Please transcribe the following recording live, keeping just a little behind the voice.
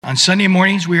On Sunday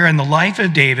mornings, we are in the life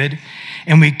of David,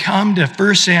 and we come to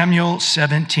 1 Samuel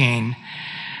 17,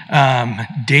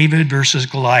 David versus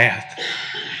Goliath.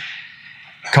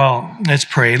 Let's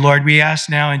pray. Lord, we ask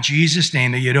now in Jesus'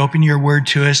 name that you'd open your word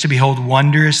to us to behold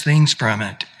wondrous things from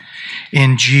it.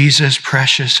 In Jesus'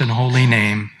 precious and holy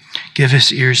name, give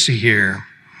us ears to hear.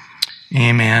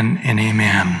 Amen and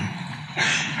amen.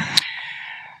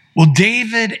 Well,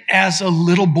 David, as a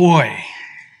little boy,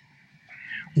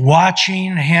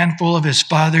 watching a handful of his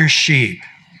father's sheep,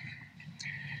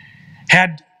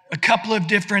 had a couple of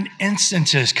different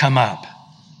instances come up.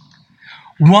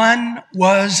 One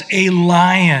was a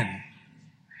lion.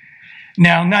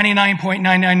 Now,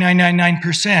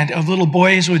 99.99999% of little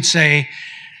boys would say,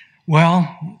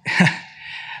 well,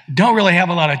 don't really have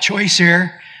a lot of choice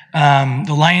here.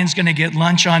 The lion's going to get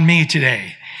lunch on me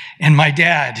today. And my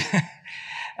dad,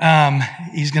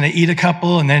 he's going to eat a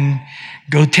couple and then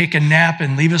go take a nap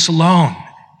and leave us alone.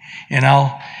 And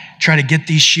I'll try to get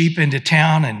these sheep into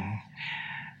town and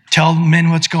tell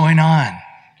men what's going on.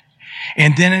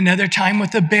 And then another time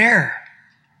with a bear.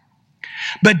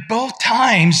 But both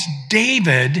times,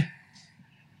 David,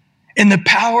 in the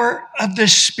power of the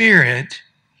Spirit,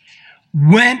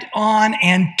 went on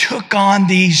and took on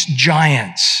these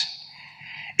giants.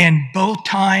 And both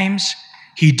times,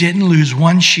 he didn't lose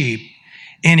one sheep,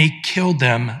 and he killed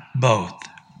them both.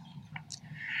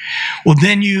 Well,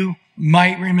 then you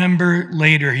might remember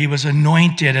later, he was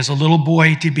anointed as a little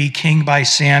boy to be king by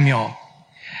Samuel.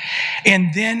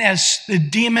 And then as the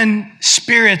demon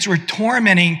spirits were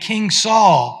tormenting King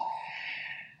Saul,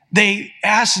 they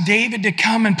asked David to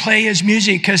come and play his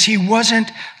music because he wasn't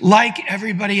like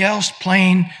everybody else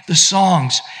playing the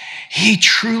songs. He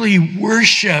truly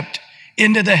worshiped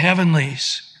into the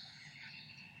heavenlies.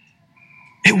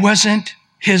 It wasn't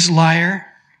his lyre.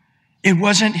 It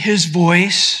wasn't his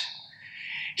voice.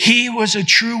 He was a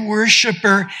true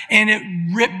worshiper, and it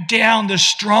ripped down the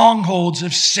strongholds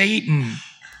of Satan.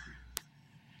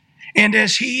 And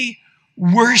as he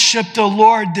worshiped the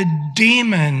Lord, the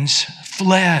demons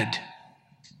fled.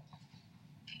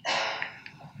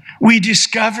 We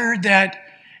discovered that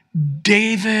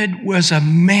David was a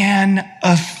man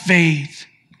of faith,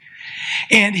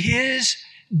 and his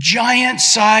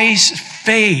giant-sized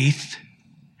faith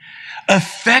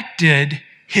affected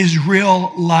his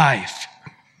real life.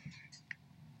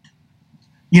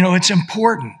 You know, it's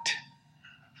important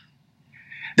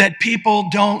that people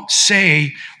don't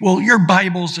say, well, your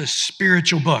Bible's a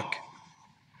spiritual book.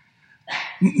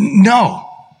 No,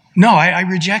 I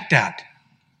reject that.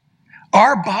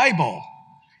 Our Bible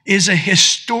is a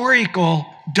historical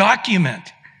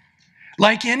document,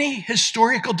 like any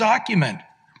historical document.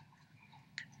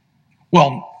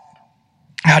 Well,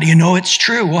 how do you know it's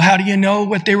true? Well, how do you know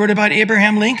what they wrote about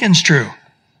Abraham Lincoln's true?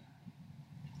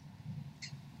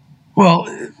 Well,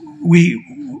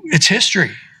 it's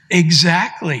history.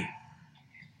 Exactly.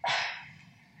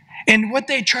 And what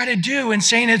they try to do in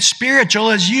saying it's spiritual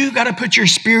is you got to put your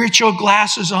spiritual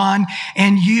glasses on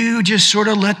and you just sort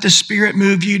of let the Spirit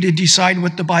move you to decide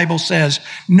what the Bible says.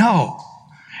 No.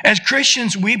 As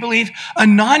Christians, we believe a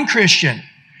non-Christian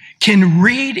can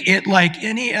read it like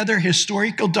any other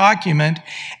historical document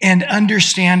and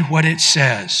understand what it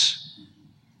says.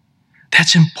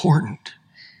 That's important.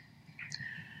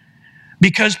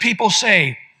 Because people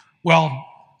say, well,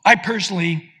 I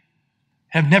personally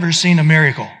have never seen a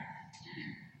miracle.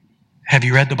 Have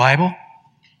you read the Bible?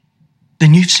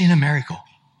 Then you've seen a miracle.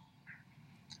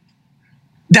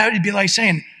 That would be like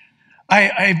saying,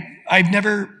 I've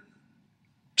never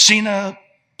seen a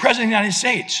president of the United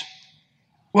States.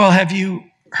 Well, have you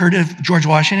heard of George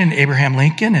Washington and Abraham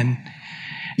Lincoln? And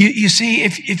you see,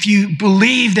 if you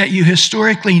believe that you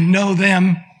historically know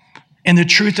them and the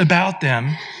truth about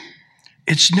them,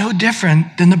 it's no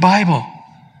different than the Bible.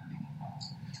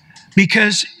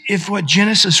 Because if what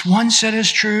Genesis 1 said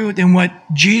is true, then what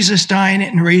Jesus dying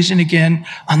and raising again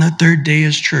on the third day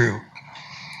is true.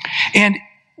 And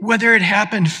whether it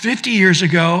happened 50 years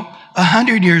ago,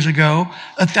 100 years ago,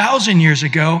 1,000 years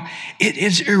ago, it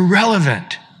is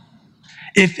irrelevant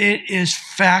if it is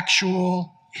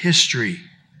factual history.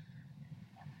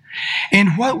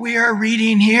 And what we are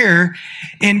reading here,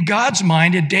 in God's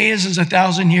mind, a day is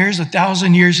 1,000 years,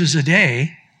 1,000 years is a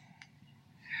day.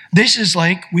 This is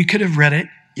like we could have read it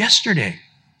yesterday,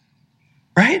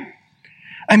 right?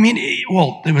 I mean,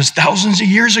 well, it was thousands of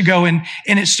years ago, and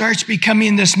it starts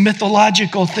becoming this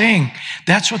mythological thing.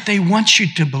 That's what they want you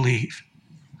to believe.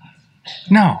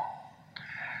 No.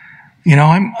 You know,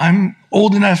 I'm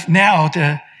old enough now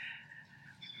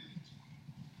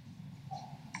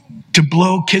to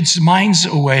blow kids' minds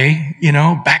away,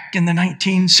 back in the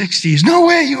 1960s. No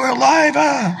way, you were alive.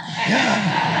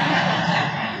 Yeah.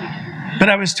 But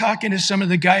I was talking to some of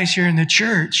the guys here in the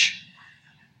church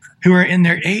who are in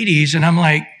their 80s, and I'm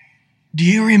like, do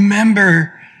you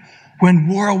remember when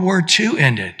World War II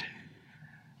ended?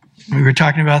 We were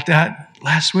talking about that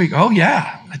last week. Oh,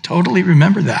 yeah, I totally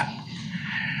remember that.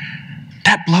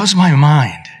 That blows my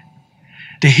mind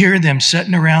to hear them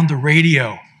sitting around the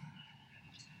radio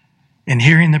and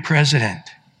hearing the president.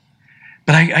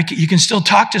 But you can still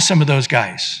talk to some of those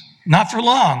guys. Not for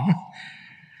long.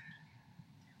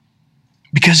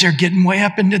 Because they're getting way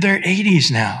up into their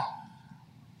 80s now.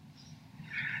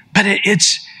 But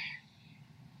it's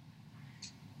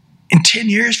in 10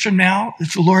 years from now,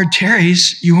 if the Lord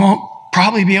tarries, you won't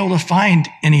probably be able to find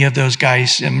any of those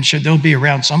guys. I'm sure they'll be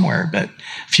around somewhere, but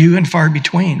few and far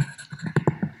between.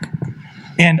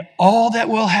 And all that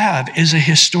we'll have is a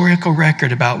historical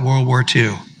record about World War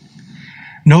II.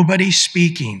 Nobody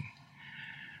speaking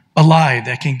alive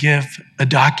that can give a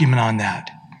document on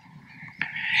that.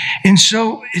 And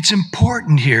so it's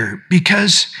important here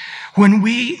because when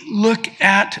we look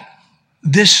at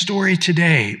this story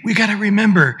today, we got to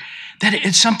remember that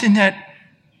it's something that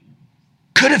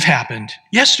could have happened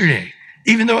yesterday.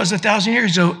 Even though it was 1,000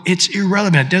 years ago, it's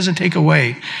irrelevant. It doesn't take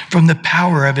away from the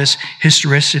power of his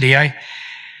historicity. I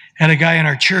had a guy in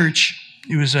our church,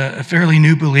 he was a fairly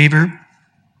new believer,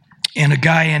 and a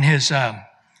guy in his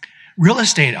real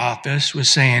estate office was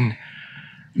saying,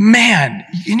 man,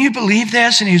 can you believe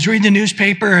this? And he was reading the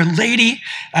newspaper, a lady,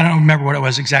 I don't remember what it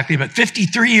was exactly, but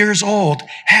 53 years old,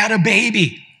 had a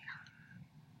baby.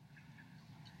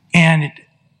 And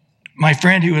my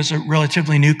friend, who was a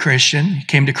relatively new Christian,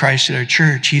 came to Christ at our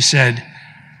church, he said,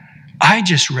 I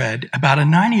just read about a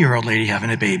 90-year-old lady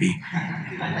having a baby.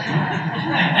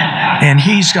 And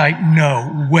he's like,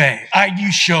 no way.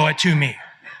 You show it to me.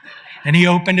 And he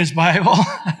opened his Bible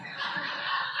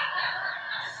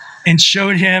and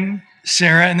showed him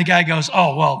Sarah. And the guy goes,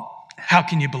 oh, well, how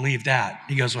can you believe that?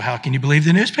 He goes, well, how can you believe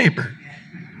the newspaper?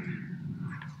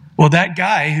 Well, that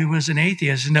guy who was an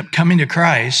atheist ended up coming to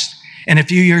Christ, and a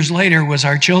few years later was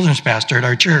our children's pastor at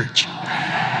our church.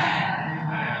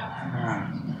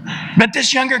 But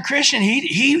this younger Christian,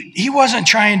 he wasn't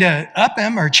trying to up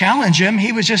him or challenge him.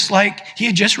 He was just like, he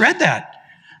had just read that.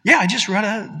 Yeah, I just read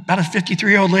about a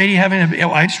 53-year-old lady having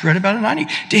I just read about a 90.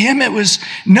 To him, it was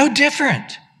no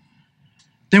different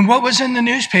than what was in the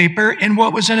newspaper and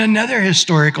what was in another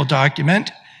historical document,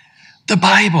 the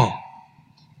Bible.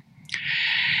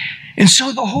 And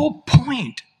so the whole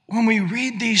point when we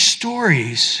read these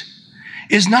stories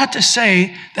is not to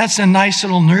say that's a nice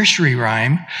little nursery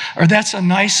rhyme or that's a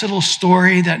nice little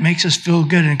story that makes us feel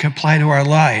good and can apply to our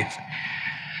life.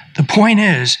 The point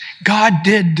is, God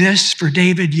did this for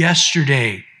David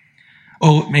yesterday.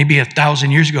 Oh, maybe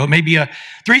 1,000 years ago, maybe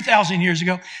 3,000 years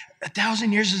ago.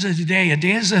 1,000 years is a day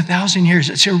is 1,000 years.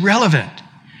 It's irrelevant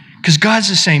because God's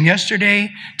the same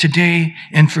yesterday, today,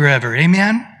 and forever.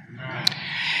 Amen?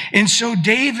 And so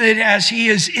David, as he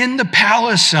is in the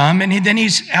palace some, and then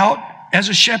he's out as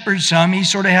a shepherd some, he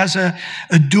sort of has a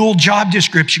dual job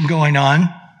description going on.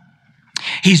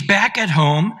 He's back at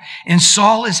home, and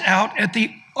Saul is out at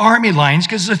the army lines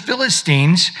because the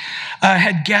Philistines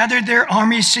had gathered their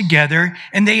armies together,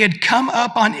 and they had come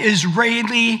up on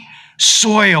Israeli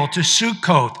soil to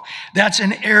Sukkoth. That's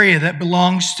an area that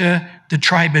belongs to the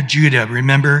tribe of Judah.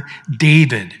 Remember,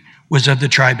 David was of the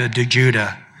tribe of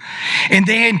Judah. And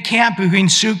they encamped between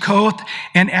Sukkoth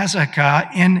and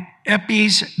Azekah in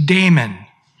Ephes-Dammim.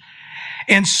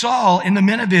 And Saul and the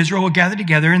men of Israel gathered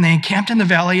together, and they encamped in the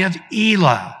valley of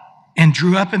Elah and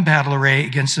drew up in battle array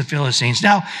against the Philistines.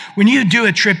 Now, when you do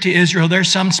a trip to Israel, there's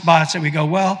some spots that we go,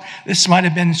 well, this might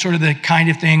have been sort of the kind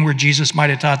of thing where Jesus might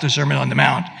have taught the Sermon on the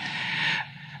Mount.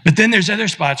 But then there's other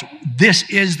spots. This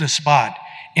is the spot.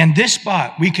 And this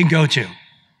spot we can go to.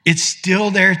 It's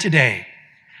still there today.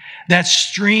 That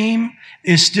stream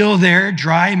is still there,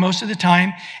 dry most of the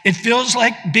time. It feels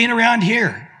like being around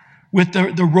here with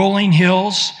the rolling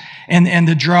hills and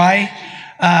the dry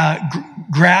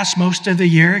grass most of the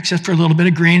year, except for a little bit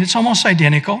of green. It's almost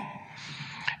identical.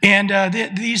 And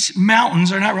these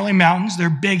mountains are not really mountains.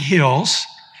 They're big hills.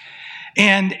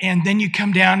 And then you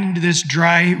come down into this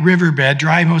dry riverbed,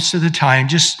 dry most of the time,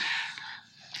 just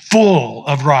full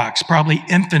of rocks, probably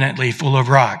infinitely full of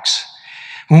rocks.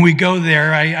 When we go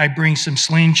there, I bring some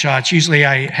slingshots. Usually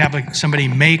I have somebody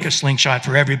make a slingshot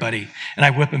for everybody, and I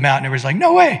whip them out, and everybody's like,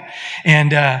 no way.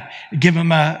 And give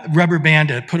them a rubber band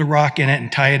to put a rock in it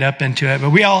and tie it up into it.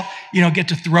 But we all, get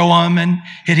to throw them and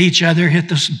hit each other, hit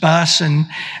the bus. And,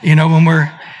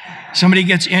 when somebody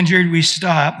gets injured, we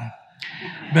stop.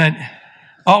 But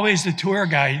always the tour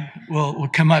guide will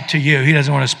come up to you. He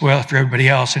doesn't want to spoil it for everybody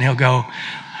else, and he'll go,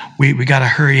 we got to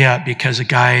hurry up because a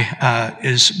guy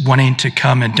is wanting to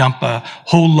come and dump a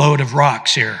whole load of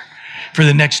rocks here for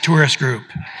the next tourist group.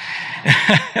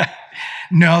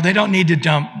 No, they don't need to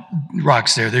dump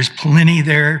rocks there. There's plenty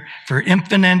there for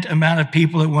infinite amount of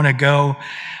people that want to go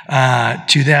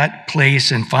to that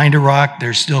place and find a rock.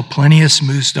 There's still plenty of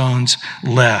smooth stones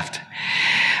left.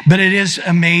 But it is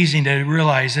amazing to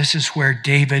realize this is where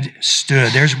David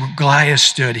stood. There's where Goliath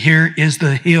stood. Here is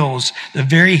the hills, the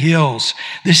very hills.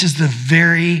 This is the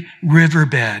very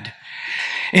riverbed.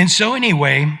 And so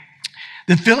anyway,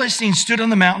 the Philistines stood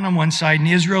on the mountain on one side, and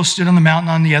Israel stood on the mountain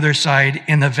on the other side,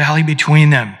 in the valley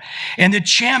between them. And the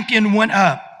champion went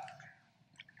up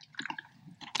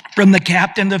from the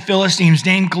captain of the Philistines,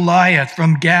 named Goliath,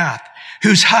 from Gath,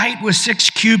 whose height was 6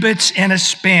 cubits and a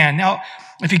span. Now,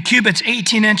 if a cubit's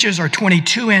 18 inches or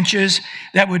 22 inches,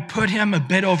 that would put him a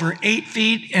bit over 8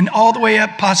 feet and all the way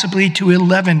up possibly to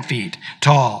 11 feet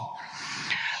tall.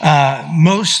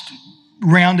 Most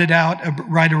rounded out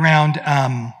right around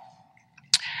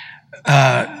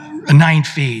 9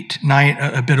 feet,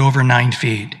 a bit over 9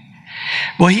 feet.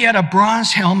 Well, he had a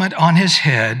bronze helmet on his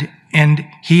head, and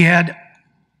he had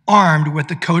armed with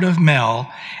the coat of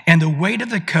mail, and the weight of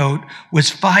the coat was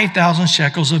 5,000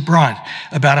 shekels of bronze,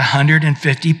 about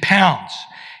 150 pounds,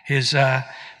 his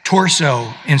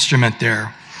torso instrument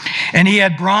there. And he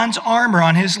had bronze armor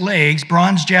on his legs,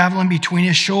 bronze javelin between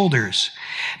his shoulders.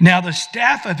 Now the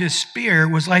staff of his spear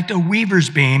was like the weaver's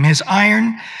beam. His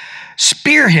iron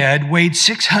spearhead weighed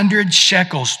 600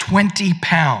 shekels, 20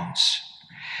 pounds.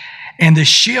 And the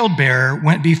shield bearer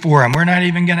went before him. We're not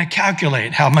even going to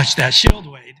calculate how much that shield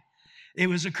weighed. It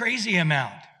was a crazy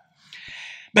amount.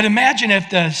 But imagine if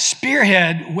the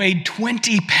spearhead weighed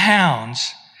 20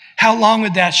 pounds, how long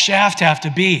would that shaft have to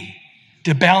be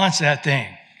to balance that thing?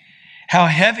 How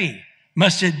heavy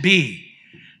must it be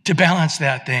to balance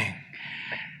that thing?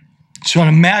 So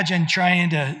imagine trying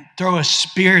to throw a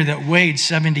spear that weighed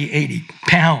 70, 80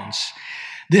 pounds.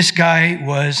 This guy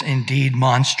was indeed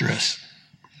monstrous.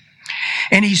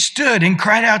 And he stood and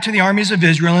cried out to the armies of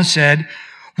Israel and said,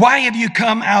 "Why have you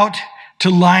come out to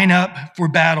line up for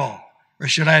battle?" Or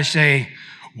should I say,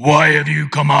 "Why have you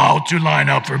come out to line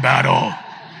up for battle?"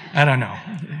 I don't know.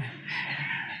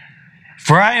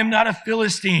 "For I am not a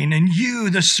Philistine, and you,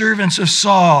 the servants of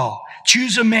Saul.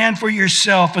 Choose a man for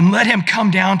yourself and let him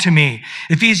come down to me.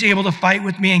 If he's able to fight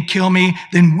with me and kill me,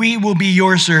 then we will be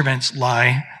your servants."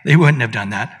 Lie. They wouldn't have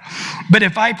done that. "But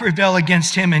if I prevail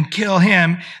against him and kill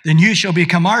him, then you shall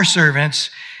become our servants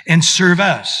and serve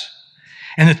us."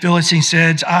 And the Philistine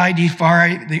said, "I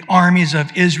defy the armies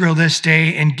of Israel this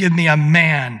day, and give me a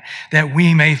man that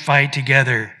we may fight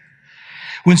together."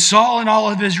 When Saul and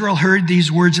all of Israel heard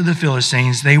these words of the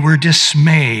Philistines, they were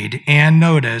dismayed and,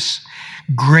 notice,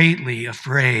 greatly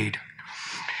afraid.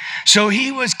 So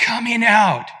he was coming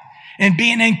out and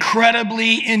being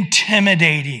incredibly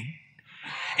intimidating,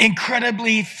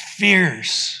 incredibly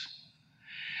fierce.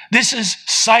 This is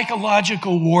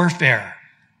psychological warfare.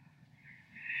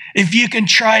 If you can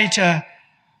try to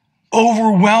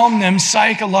overwhelm them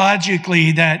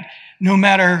psychologically, that no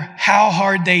matter how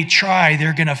hard they try,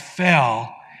 they're going to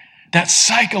fail, that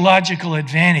psychological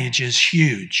advantage is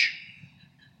huge.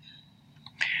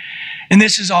 And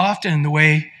this is often the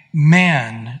way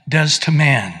man does to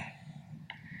man.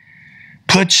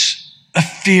 Puts a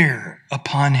fear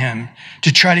upon him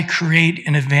to try to create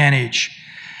an advantage.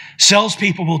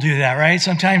 Salespeople will do that, right?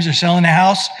 Sometimes they're selling a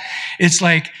house. It's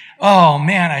like, "Oh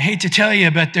man, I hate to tell you,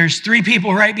 but there's 3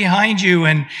 people right behind you,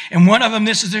 and one of them,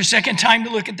 this is their second time to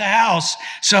look at the house.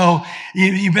 So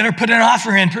you better put an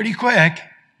offer in pretty quick."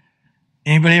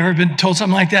 Anybody ever been told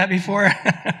something like that before?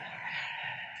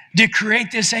 To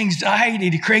create this anxiety,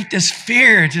 to create this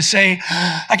fear, to say,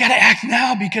 "I got to act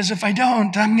now because if I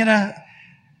don't,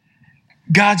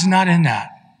 God's not in that.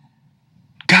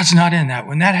 God's not in that.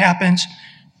 When that happens,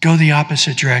 go the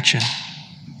opposite direction.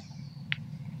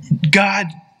 God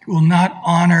will not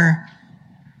honor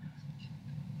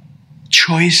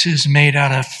choices made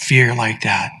out of fear like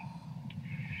that.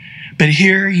 But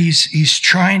here he's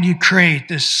trying to create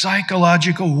this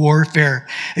psychological warfare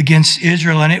against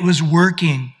Israel, and it was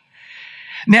working.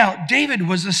 Now, David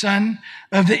was the son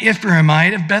of the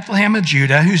Ephraimite of Bethlehem of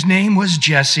Judah, whose name was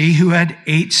Jesse, who had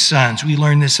 8 sons. We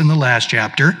learned this in the last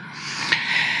chapter.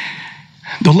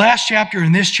 The last chapter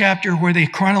and this chapter, where they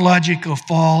chronological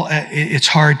fall, it's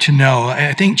hard to know.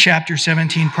 I think chapter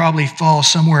 17 probably falls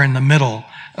somewhere in the middle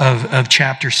of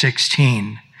chapter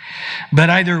 16. But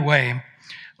either way,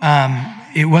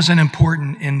 it wasn't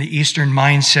important in the Eastern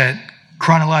mindset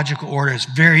chronological order is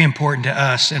very important to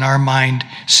us in our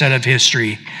mindset of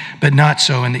history, but not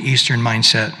so in the Eastern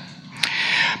mindset.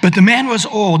 But the man was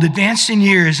old, advanced in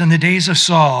years in the days of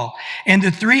Saul, and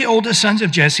the three oldest sons of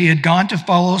Jesse had gone to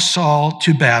follow Saul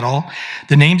to battle.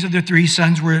 The names of the three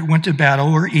sons went to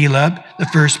battle were Eliab, the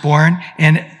firstborn,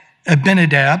 and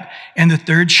Abinadab, and the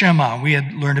third Shema. We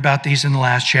had learned about these in the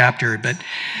last chapter. But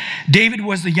David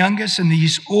was the youngest, and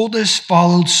these oldest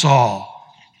followed Saul.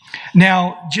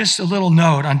 Now, just a little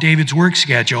note on David's work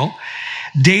schedule.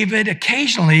 David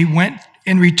occasionally went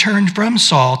and returned from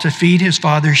Saul to feed his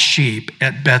father's sheep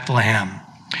at Bethlehem.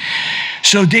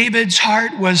 So David's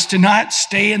heart was to not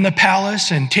stay in the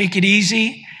palace and take it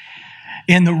easy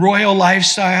in the royal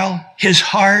lifestyle. His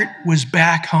heart was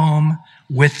back home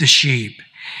with the sheep.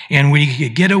 And when he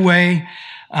could get away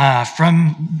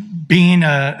from being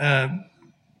a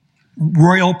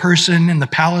royal person in the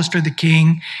palace for the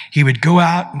king, he would go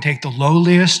out and take the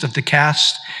lowliest of the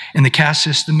caste. In the caste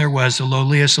system there was the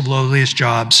lowliest of lowliest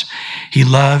jobs. He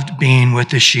loved being with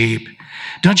the sheep.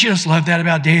 Don't you just love that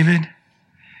about David?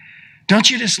 Don't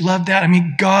you just love that? I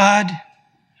mean, God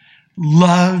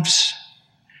loves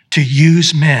to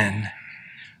use men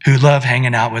who love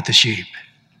hanging out with the sheep,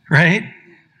 right?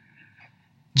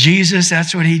 Jesus,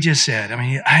 that's what he just said. I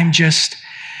mean, I'm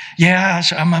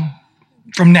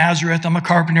from Nazareth, I'm a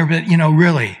carpenter, but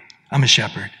really, I'm a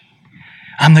shepherd.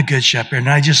 I'm the good shepherd, and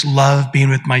I just love being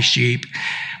with my sheep.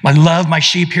 I love my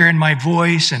sheep hearing my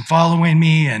voice and following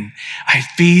me, and I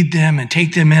feed them and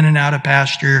take them in and out of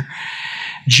pasture.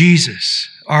 Jesus,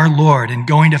 our Lord, and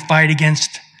going to fight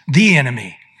against the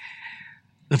enemy,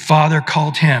 the Father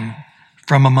called him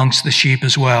from amongst the sheep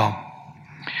as well.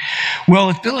 Well,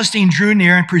 the Philistine drew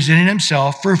near and presented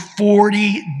himself for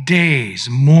 40 days,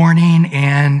 morning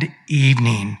and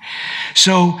evening.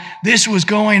 So this was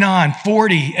going on.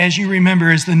 40, as you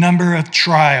remember, is the number of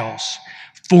trials.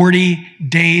 40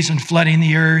 days in flooding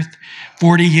the earth,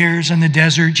 40 years in the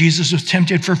desert. Jesus was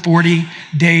tempted for 40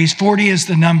 days. 40 is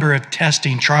the number of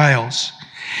testing trials.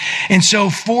 And so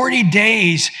 40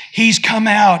 days, he's come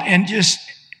out, and just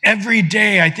every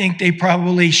day, I think they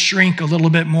probably shrink a little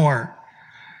bit more.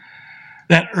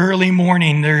 That early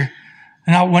morning, they're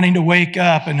not wanting to wake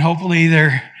up, and hopefully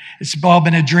it's all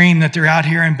been a dream that they're out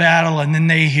here in battle, and then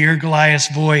they hear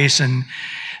Goliath's voice and,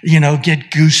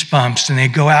 get goosebumps, and they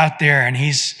go out there, and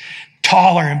he's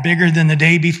taller and bigger than the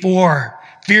day before,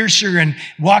 fiercer, and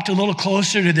walked a little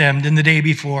closer to them than the day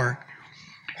before.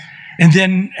 And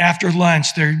then after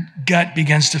lunch, their gut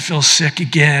begins to feel sick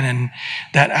again, and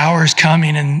that hour's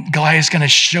coming, and Goliath's going to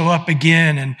show up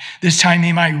again, and this time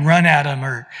he might run at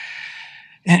him,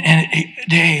 and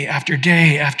day after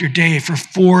day after day, for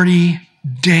 40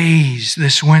 days,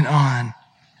 this went on.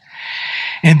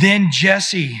 And then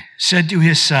Jesse said to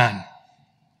his son,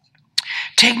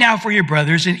 "Take now for your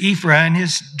brothers an ephah and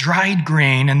his dried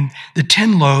grain and the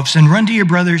 10 loaves, and run to your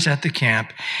brothers at the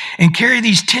camp, and carry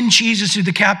these 10 cheeses to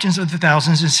the captains of the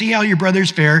thousands, and see how your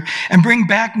brothers fare, and bring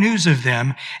back news of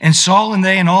them." And Saul and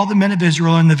they and all the men of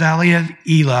Israel in the valley of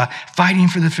Elah, fighting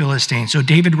for the Philistines. So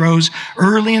David rose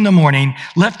early in the morning,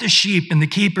 left the sheep and the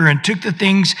keeper, and took the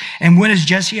things, and went as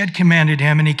Jesse had commanded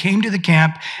him. And he came to the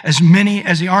camp, as many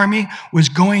as the army was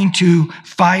going to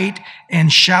fight,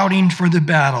 and shouting for the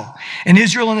battle. And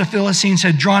Israel and the Philistines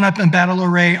had drawn up in battle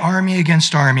array, army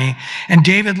against army. And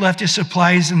David left his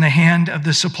supplies in the hand of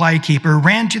the supply keeper,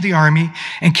 ran to the army,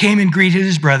 and came and greeted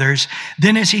his brothers.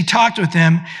 Then as he talked with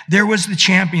them, there was the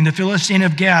champion, the Philistine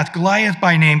of Gath, Goliath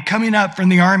by name, coming up from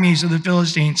the armies of the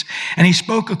Philistines. And he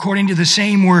spoke according to the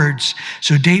same words.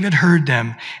 So David heard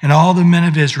them, and all the men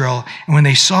of Israel, and when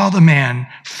they saw the man,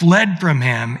 fled from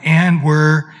him and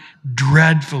were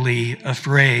dreadfully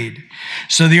afraid.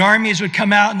 So the armies would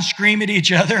come out and scream at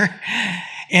each other,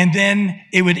 and then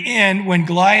it would end when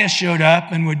Goliath showed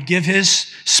up and would give his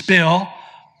spill,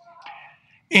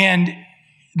 and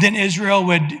then Israel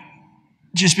would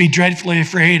just be dreadfully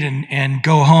afraid and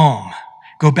go home,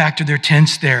 go back to their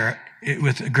tents there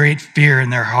with a great fear in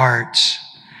their hearts.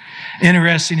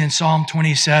 Interesting, in Psalm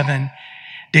 27,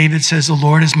 David says, "The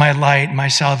Lord is my light, my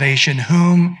salvation.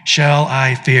 Whom shall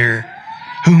I fear?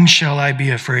 Whom shall I be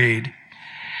afraid?"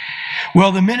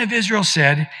 Well, the men of Israel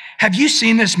said, "Have you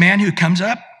seen this man who comes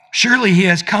up? Surely he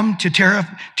has come to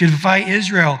defy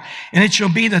Israel. And it shall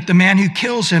be that the man who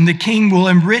kills him, the king will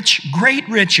enrich great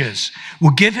riches,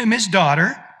 will give him his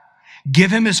daughter,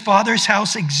 give him his father's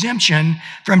house exemption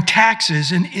from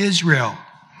taxes in Israel."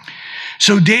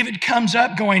 So David comes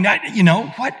up going,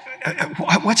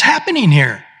 what's happening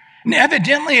here? And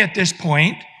evidently at this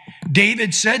point,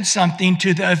 David said something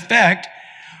to the effect,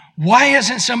 "Why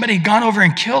hasn't somebody gone over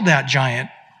and killed that giant,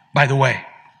 by the way?"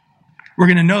 We're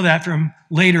going to know that from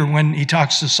later when he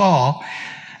talks to Saul.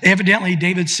 Evidently,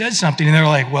 David said something, and they're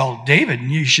like, well, David,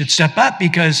 you should step up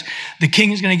because the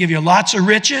king is going to give you lots of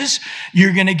riches.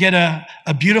 You're going to get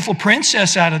a beautiful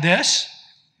princess out of this,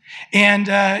 and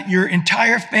your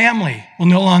entire family will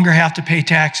no longer have to pay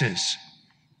taxes.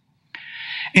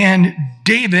 And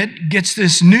David gets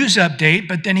this news update,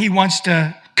 but then he wants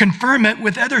to confirm it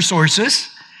with other sources.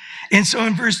 And so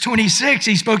in verse 26,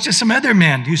 he spoke to some other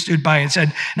men who stood by and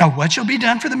said, now what shall be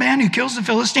done for the man who kills the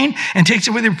Philistine and takes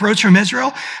away the reproach from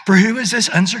Israel? For who is this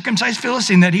uncircumcised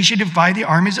Philistine that he should defy the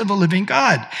armies of the living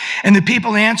God? And the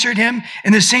people answered him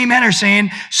in the same manner, saying,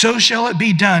 so shall it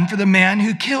be done for the man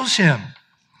who kills him.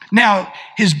 Now,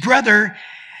 his brother,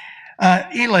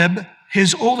 Eliab,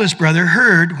 his oldest brother,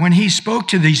 heard when he spoke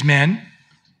to these men.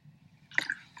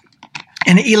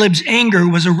 And Eliab's anger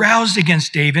was aroused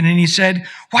against David, and he said,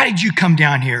 why did you come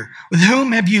down here? With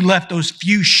whom have you left those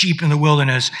few sheep in the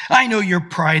wilderness? I know your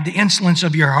pride, the insolence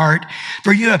of your heart,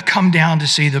 for you have come down to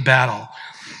see the battle.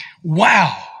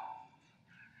 Wow.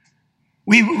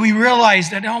 We realize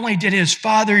that not only did his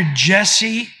father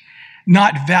Jesse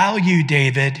not value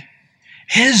David,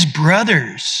 his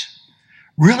brothers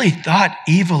really thought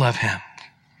evil of him.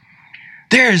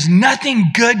 There is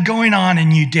nothing good going on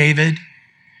in you, David.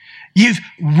 You've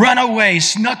run away,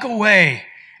 snuck away.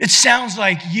 It sounds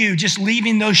like you just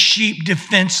leaving those sheep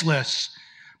defenseless.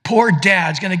 Poor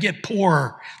dad's going to get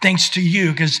poorer thanks to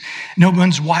you because no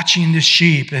one's watching the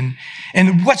sheep. And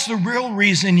what's the real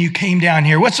reason you came down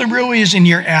here? What's the real reason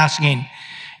you're asking?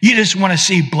 You just want to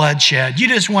see bloodshed. You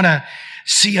just want to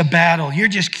see a battle. You're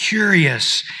just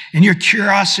curious, and your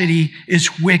curiosity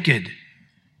is wicked.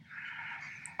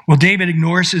 Well, David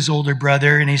ignores his older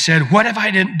brother, and he said, what have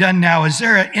I done now? Is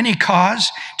there any cause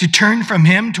to turn from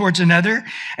him towards another?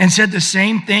 And said the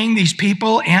same thing these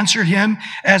people answered him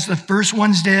as the first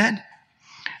ones did.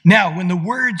 Now, when the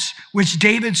words which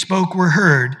David spoke were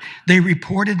heard, they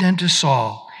reported them to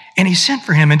Saul, and he sent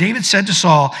for him. And David said to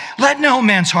Saul, let no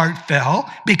man's heart fail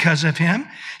because of him.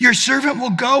 Your servant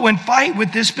will go and fight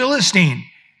with this Philistine.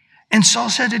 And Saul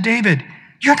said to David,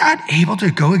 you're not able to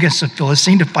go against the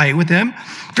Philistine to fight with him,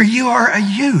 for you are a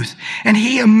youth, and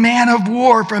he a man of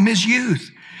war from his youth.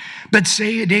 But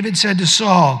David said to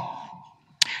Saul,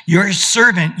 your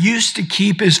servant used to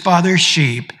keep his father's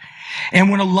sheep,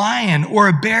 and when a lion or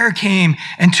a bear came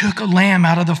and took a lamb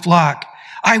out of the flock,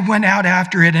 I went out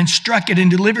after it and struck it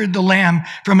and delivered the lamb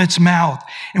from its mouth.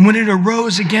 And when it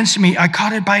arose against me, I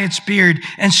caught it by its beard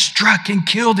and struck and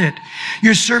killed it.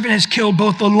 Your servant has killed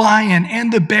both the lion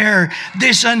and the bear.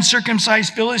 This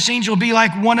uncircumcised Philistine shall be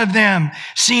like one of them,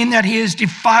 seeing that he has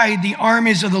defied the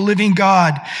armies of the living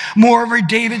God. Moreover,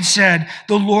 David said,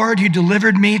 the Lord who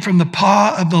delivered me from the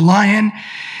paw of the lion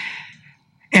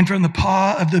and from the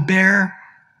paw of the bear,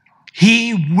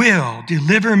 he will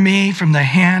deliver me from the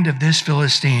hand of this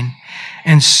Philistine.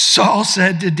 And Saul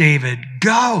said to David,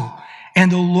 go, and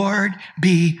the Lord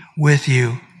be with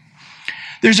you.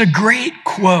 There's a great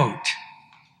quote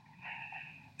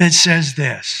that says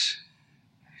this: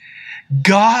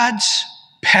 God's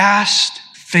past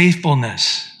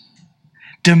faithfulness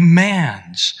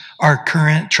demands our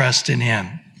current trust in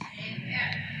him.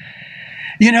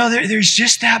 You know, there's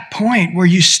just that point where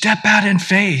you step out in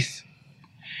faith,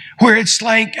 where it's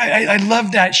like, I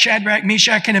love that Shadrach,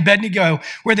 Meshach, and Abednego,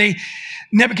 where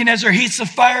Nebuchadnezzar heats the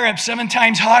fire up 7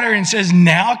 times hotter and says,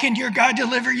 now can your God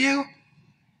deliver you?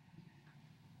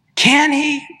 Can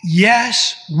he?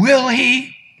 Yes. Will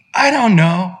he? I don't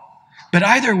know. But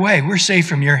either way, we're safe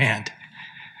from your hand.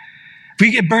 If we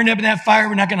get burned up in that fire,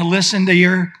 we're not going to listen to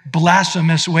your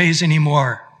blasphemous ways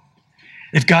anymore.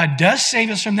 If God does save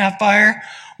us from that fire,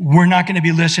 we're not going to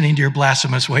be listening to your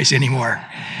blasphemous ways anymore.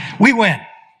 We win.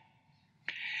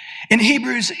 In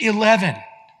Hebrews 11,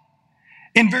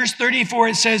 in verse 34,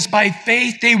 it says, by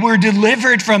faith they were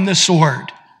delivered from the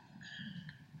sword.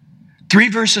 3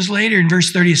 verses later, in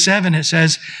verse 37, it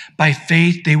says, by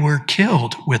faith they were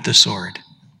killed with the sword.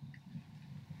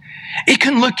 It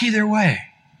can look either way.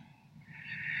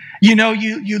 You know,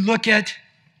 you look at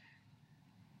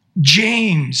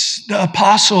James, the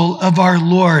apostle of our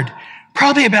Lord,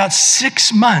 probably about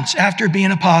 6 months after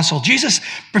being apostle. Jesus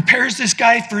prepares this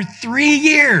guy for 3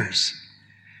 years,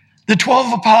 the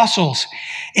 12 apostles,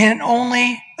 and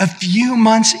only a few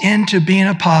months into being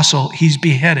apostle, he's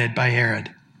beheaded by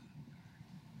Herod.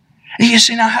 And you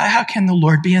say, now, how can the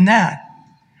Lord be in that?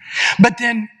 But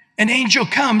then an angel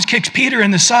comes, kicks Peter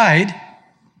in the side,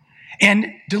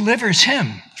 and delivers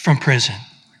him from prison.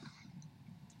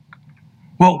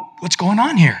 Well, what's going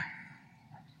on here?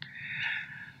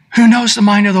 Who knows the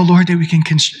mind of the Lord that we can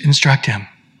instruct him?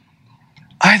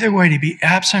 Either way, to be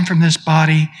absent from this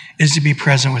body is to be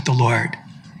present with the Lord.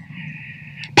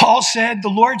 Paul said, the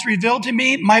Lord's revealed to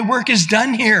me, my work is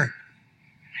done here.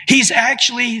 He's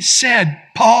actually said,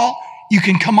 Paul, you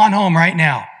can come on home right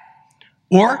now.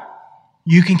 Or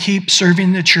you can keep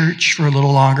serving the church for a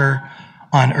little longer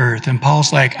on earth. And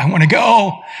Paul's like, I want to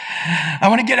go. I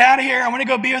want to get out of here. I want to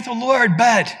go be with the Lord.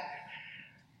 But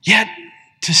yet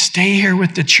to stay here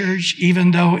with the church,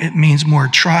 even though it means more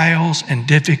trials and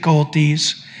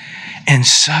difficulties and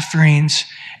sufferings,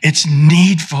 it's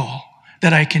needful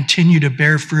that I continue to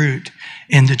bear fruit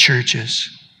in the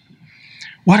churches.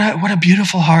 What a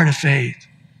beautiful heart of faith.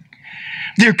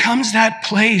 There comes that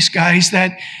place, guys,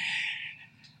 that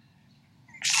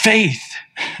faith,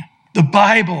 the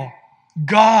Bible,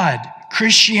 God,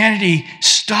 Christianity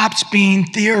stops being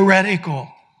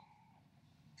theoretical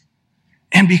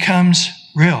and becomes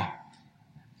real.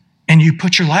 And you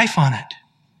put your life on it.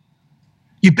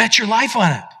 You bet your life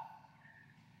on it.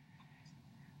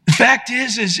 The fact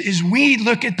is we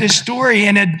look at this story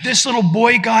and had this little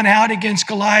boy gone out against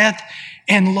Goliath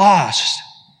and lost,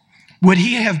 would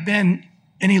he have been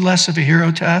any less of a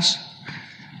hero to us?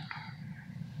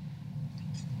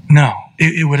 No.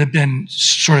 It would have been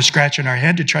sort of scratching our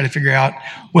head to try to figure out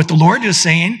what the Lord is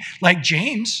saying, like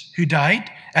James, who died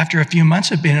after a few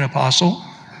months of being an apostle.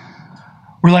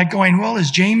 We're like going, well, is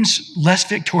James less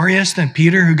victorious than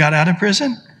Peter, who got out of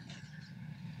prison?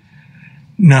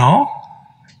 No.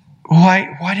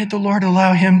 Why did the Lord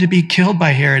allow him to be killed by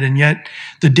Herod? And yet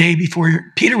the day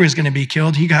before Peter was going to be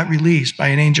killed, he got released by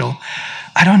an angel.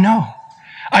 I don't know.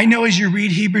 I know as you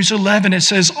read Hebrews 11, it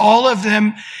says all of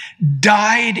them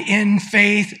died in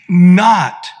faith,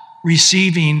 not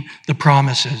receiving the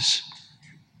promises.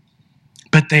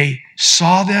 But they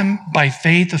saw them by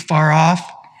faith afar off,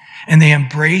 and they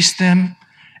embraced them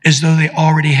as though they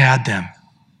already had them.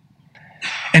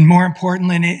 And more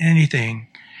importantly than anything,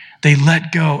 they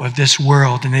let go of this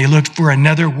world and they looked for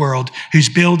another world whose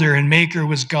builder and maker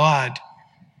was God.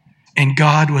 And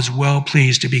God was well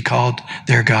pleased to be called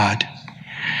their God.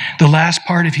 The last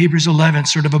part of Hebrews 11,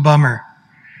 sort of a bummer.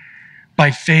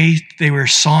 By faith, they were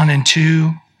sawn in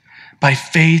two. By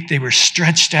faith, they were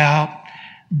stretched out,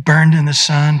 burned in the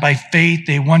sun. By faith,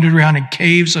 they wandered around in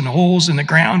caves and holes in the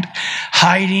ground,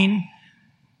 hiding,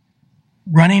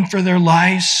 running for their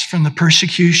lives from the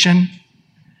persecution.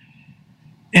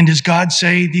 And does God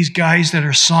say these guys that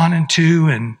are sawn in two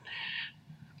and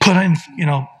put in,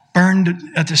 burned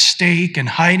at the stake and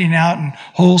hiding out in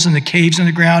holes in the caves in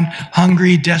the ground,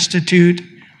 hungry, destitute?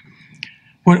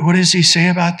 What does he say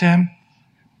about them?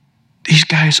 These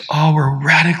guys all were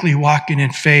radically walking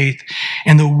in faith,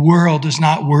 and the world is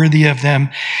not worthy of them.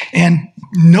 And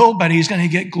nobody's going to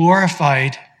get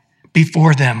glorified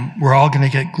before them. We're all going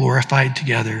to get glorified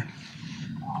together.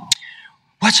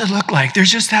 What's it look like?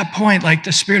 There's just that point, like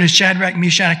the spirit of Shadrach,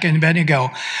 Meshach, and Abednego.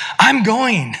 I'm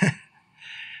going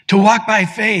to walk by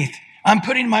faith. I'm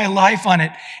putting my life on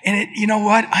it. And you know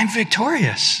what? I'm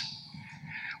victorious.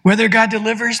 Whether God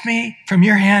delivers me from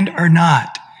your hand or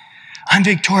not, I'm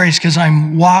victorious because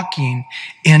I'm walking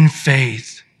in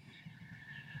faith.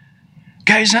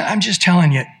 Guys, I'm just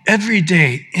telling you, every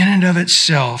day in and of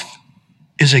itself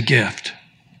is a gift.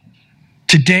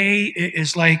 Today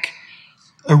is like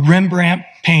a Rembrandt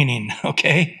painting,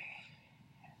 okay?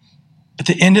 At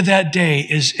the end of that day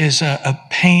is a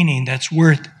painting that's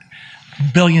worth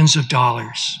billions of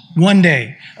dollars. One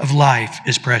day of life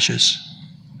is precious.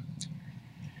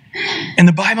 And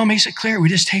the Bible makes it clear, we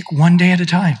just take one day at a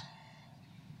time.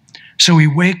 So we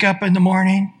wake up in the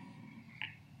morning,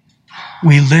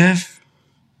 we live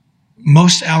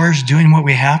most hours doing what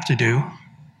we have to do,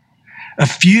 a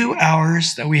few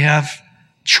hours that we have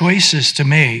choices to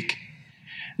make,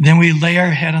 then we lay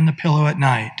our head on the pillow at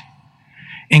night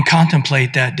and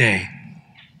contemplate that day.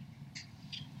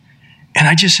 And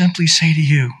I just simply say to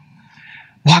you,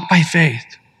 walk by faith,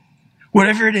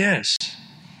 whatever it is.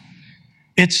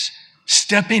 It's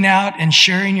stepping out and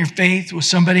sharing your faith with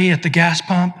somebody at the gas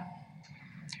pump.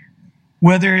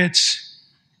 Whether it's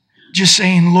just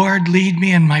saying, Lord, lead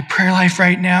me in my prayer life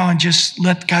right now, and just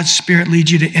let God's Spirit lead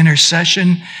you to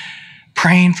intercession,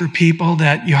 praying for people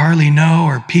that you hardly know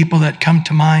or people that come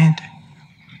to mind.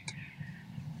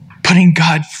 Putting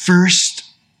God first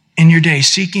in your day,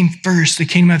 seeking first the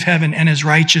kingdom of heaven and his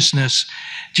righteousness.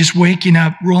 Just waking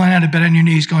up, rolling out of bed on your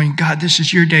knees, going, God, this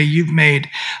is your day you've made.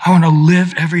 I want to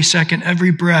live every second,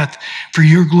 every breath for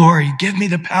your glory. Give me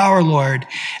the power, Lord.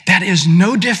 That is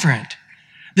no different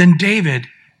than David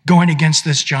going against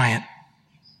this giant.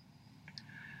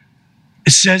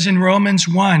 It says in Romans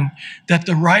 1 that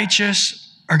the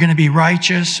righteous are going to be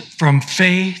righteous from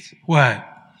faith, what?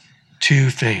 To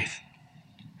faith.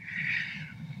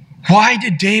 Why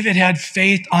did David have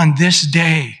faith on this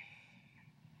day?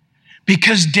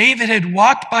 Because David had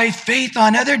walked by faith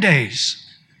on other days.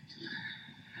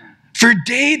 For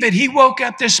David, he woke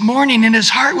up this morning and his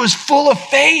heart was full of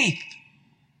faith.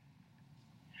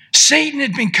 Satan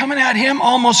had been coming at him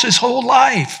almost his whole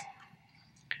life,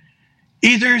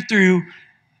 either through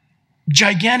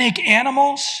gigantic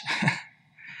animals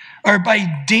or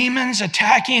by demons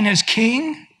attacking his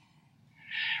king,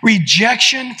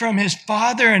 rejection from his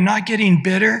father and not getting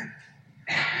bitter,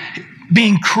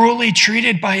 being cruelly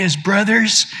treated by his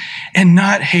brothers and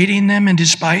not hating them and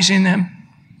despising them.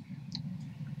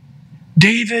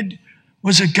 David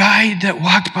was a guy that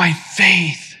walked by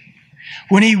faith.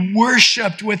 When he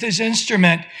worshiped with his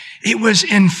instrument, it was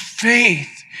in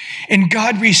faith. And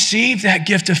God received that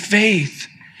gift of faith.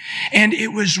 And it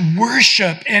was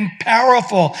worship and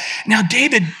powerful. Now,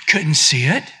 David couldn't see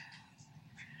it.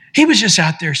 He was just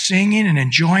out there singing and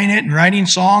enjoying it and writing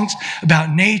songs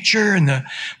about nature and the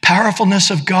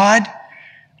powerfulness of God.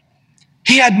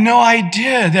 He had no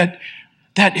idea that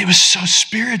it was so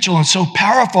spiritual and so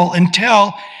powerful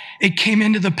until it came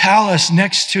into the palace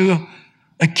next to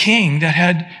a king that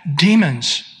had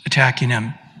demons attacking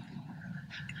him.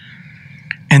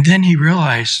 And then he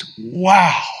realized,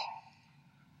 wow,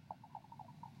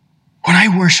 when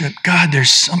I worship God, there's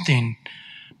something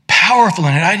powerful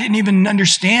in it. I didn't even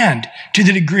understand to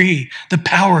the degree the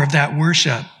power of that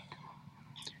worship.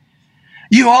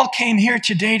 You all came here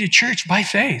today to church by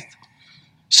faith.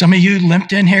 Some of you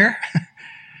limped in here.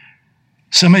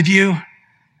 Some of you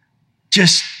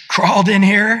just crawled in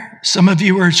here. Some of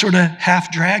you were sort of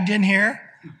half dragged in here.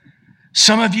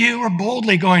 Some of you were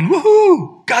boldly going,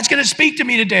 woohoo, God's going to speak to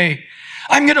me today.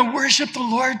 I'm going to worship the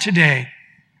Lord today.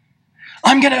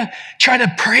 I'm going to try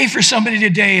to pray for somebody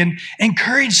today and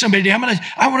encourage somebody today.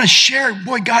 I want to share.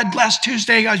 Boy, God, last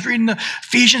Tuesday, I was reading the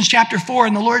Ephesians chapter 4,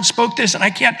 and the Lord spoke this, and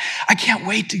I can't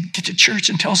wait to get to church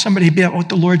and tell somebody about what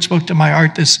the Lord spoke to my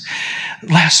heart this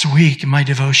last week in my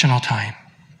devotional time.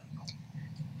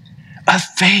 Of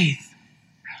faith.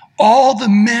 All the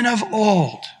men of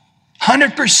old,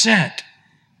 100%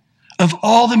 of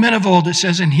all the men of old, it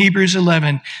says in Hebrews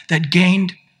 11, that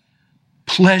gained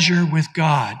pleasure with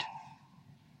God.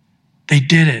 They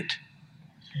did it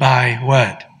by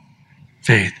what?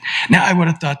 Faith. Now, I would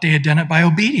have thought they had done it by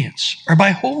obedience or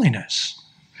by holiness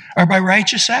or by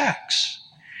righteous acts.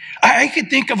 I could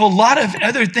think of a lot of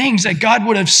other things that God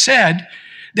would have said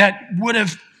that would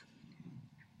have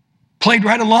played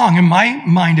right along in my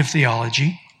mind of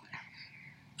theology.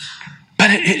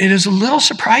 But it is a little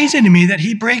surprising to me that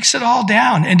he breaks it all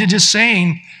down into just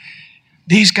saying,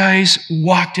 these guys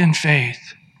walked in faith.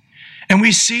 And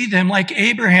we see them like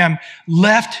Abraham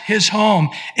left his home,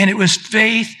 and it was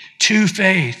faith to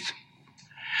faith.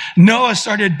 Noah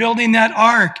started building that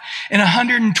ark in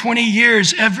 120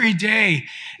 years every day.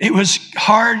 It was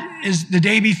hard as the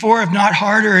day before, if not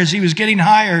harder, as he was getting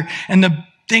higher, and the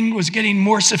thing was getting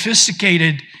more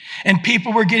sophisticated, and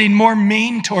people were getting more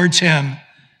mean towards him.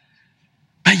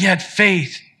 But yet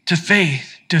faith to faith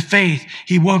to faith.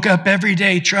 He woke up every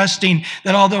day trusting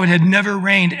that although it had never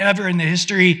rained ever in the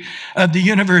history of the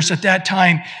universe at that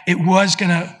time, it was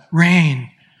going to rain.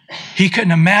 He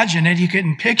couldn't imagine it. He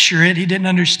couldn't picture it. He didn't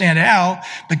understand how,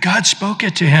 but God spoke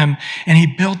it to him, and he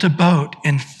built a boat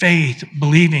in faith,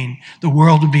 believing the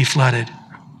world would be flooded.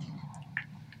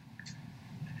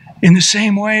 In the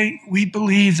same way, we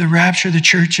believe the rapture of the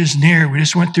church is near. We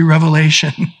just went through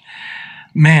Revelation.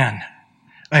 Man,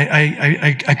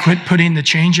 I quit putting the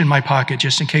change in my pocket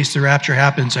just in case the rapture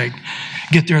happens. I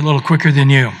get there a little quicker than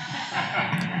you.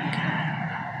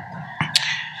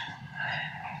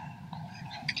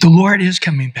 The Lord is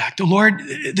coming back. The Lord,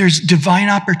 there's divine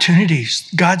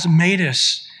opportunities. God's made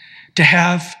us to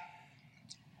have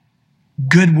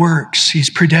good works. He's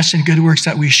predestined good works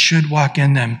that we should walk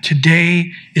in them.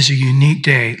 Today is a unique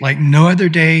day, like no other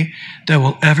day that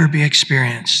will ever be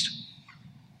experienced.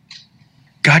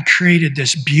 God created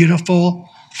this beautiful,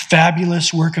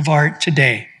 fabulous work of art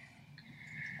today.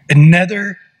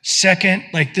 Another second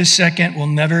like this second will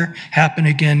never happen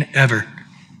again, ever.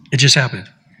 It just happened.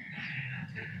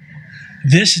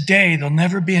 This day, there'll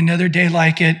never be another day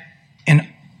like it in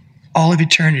all of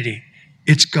eternity.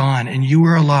 It's gone, and you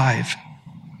are alive.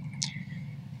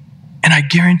 And I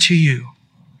guarantee you,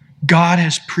 God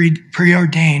has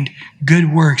preordained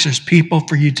good works as people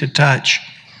for you to touch.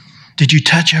 Did you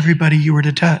touch everybody you were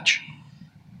to touch?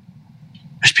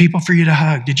 There's people for you to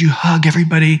hug. Did you hug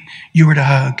everybody you were to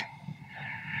hug?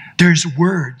 There's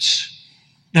words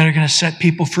that are going to set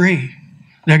people free.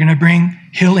 They're going to bring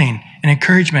healing and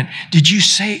encouragement. Did you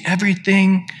say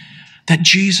everything that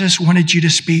Jesus wanted you to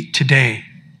speak today?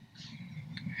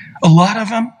 A lot of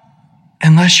them,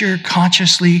 unless you're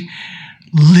consciously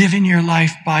living your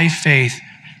life by faith,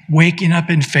 waking up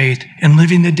in faith and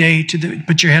living the day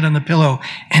put your head on the pillow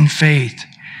in faith,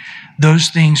 those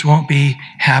things won't be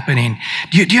happening.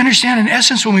 Do you understand? In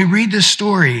essence, when we read this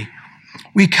story,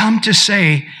 we come to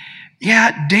say,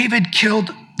 yeah, David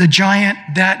killed the giant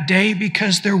that day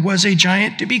because there was a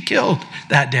giant to be killed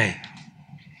that day.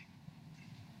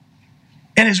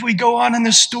 And as we go on in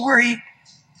the story,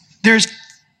 there's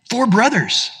 4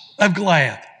 brothers of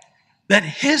Goliath that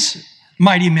his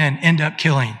mighty men end up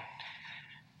killing.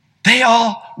 They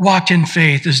all walked in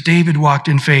faith as David walked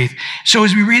in faith. So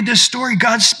as we read this story,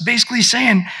 God's basically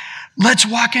saying, let's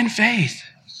walk in faith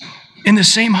in the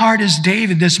same heart as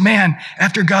David, this man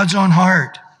after God's own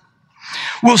heart.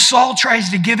 Well, Saul tries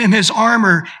to give him his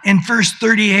armor in verse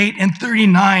 38 and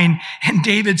 39, and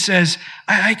David says,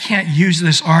 I can't use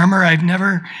this armor. I've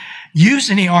never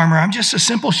used any armor. I'm just a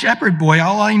simple shepherd boy.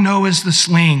 All I know is the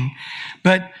sling.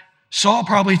 But Saul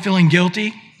probably feeling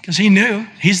guilty because he knew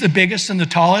he's the biggest and the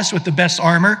tallest with the best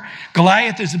armor.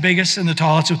 Goliath is the biggest and the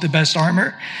tallest with the best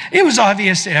armor. It was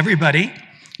obvious to everybody.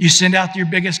 You send out your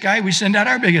biggest guy, we send out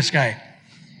our biggest guy.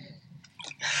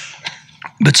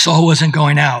 But Saul wasn't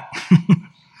going out.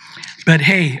 But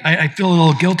hey, I feel a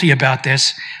little guilty about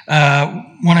this.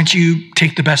 Why don't you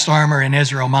take the best armor in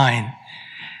Israel, mine?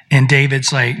 And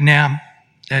David's like, nah,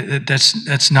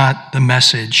 that's not the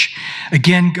message.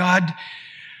 Again, God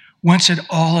wants it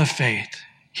all of faith.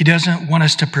 He doesn't want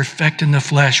us to perfect in the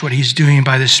flesh what he's doing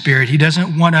by the Spirit. He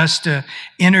doesn't want us to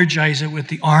energize it with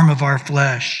the arm of our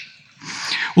flesh.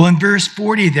 Well, in verse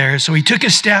 40 there, so he took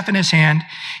his staff in his hand.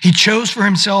 He chose for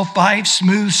himself 5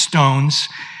 smooth stones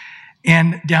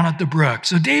and down at the brook.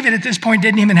 So David at this point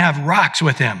didn't even have rocks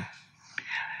with him.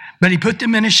 But he put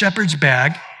them in a shepherd's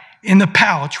bag. In the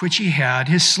pouch which he had,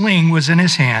 his sling was in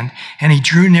his hand, and he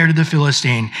drew near to the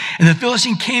Philistine. And the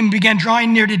Philistine came and began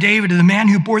drawing near to David, and the man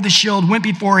who bore the shield went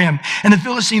before him. And the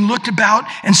Philistine looked about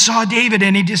and saw David,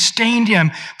 and he disdained him,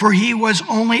 for he was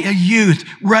only a youth,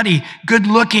 ruddy,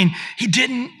 good-looking. He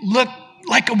didn't look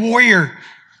like a warrior,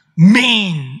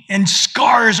 mean, and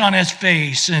scars on his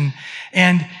face, and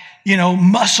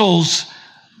muscles.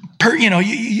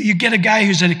 You get a guy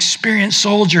who's an experienced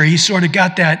soldier, he's sort of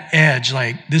got that edge,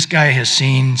 like this guy has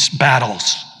seen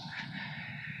battles.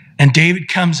 And David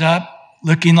comes up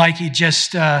looking like he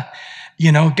just, got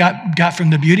from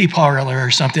the beauty parlor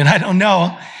or something. I don't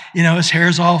know. His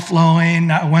hair's all flowing,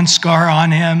 not one scar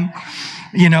on him.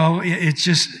 It's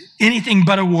just anything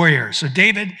but a warrior. So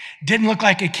David didn't look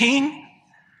like a king.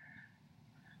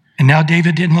 And now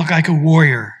David didn't look like a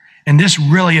warrior. And this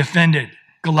really offended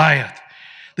Goliath.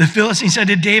 The Philistines said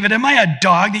to David, am I a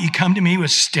dog that you come to me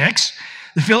with sticks?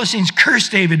 The Philistines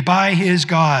cursed David by his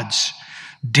gods,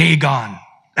 Dagon,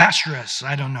 Asherus,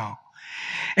 I don't know.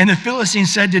 And the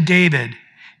Philistines said to David,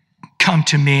 come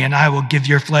to me and I will give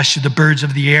your flesh to the birds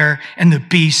of the air and the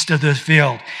beasts of the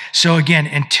field. So again,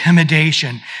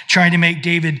 intimidation, trying to make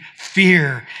David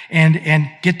fear and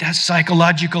get that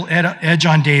psychological edge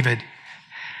on David.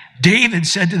 David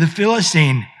said to the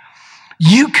Philistine,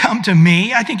 you come to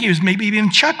me, I think he was maybe even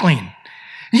chuckling.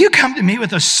 You come to me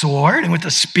with a sword and with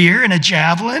a spear and a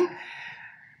javelin,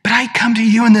 but I come to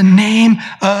you in the name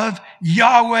of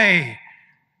Yahweh,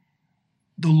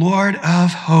 the Lord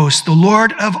of hosts, the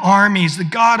Lord of armies, the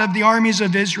God of the armies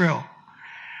of Israel,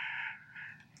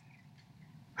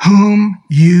 whom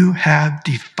you have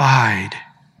defied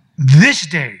this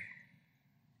day,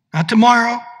 not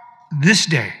tomorrow, this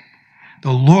day. The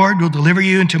Lord will deliver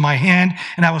you into my hand,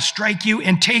 and I will strike you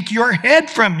and take your head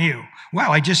from you.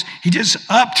 Wow, he just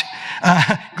upped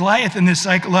Goliath in this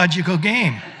psychological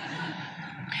game.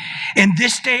 And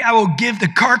this day I will give the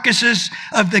carcasses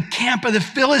of the camp of the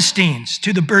Philistines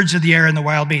to the birds of the air and the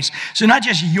wild beasts. So not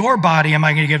just your body am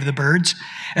I going to give the birds.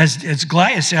 As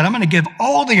Goliath said, I'm going to give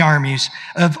all the armies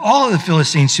of all of the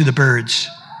Philistines to the birds.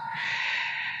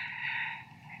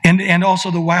 And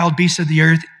also the wild beasts of the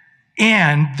earth.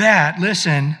 And that,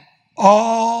 listen,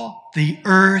 all the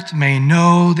earth may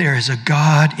know there is a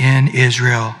God in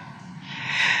Israel.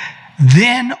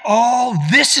 Then all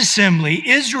this assembly,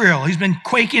 Israel, who's been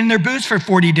quaking in their boots for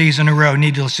 40 days in a row,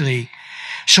 needlessly,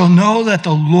 shall know that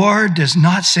the Lord does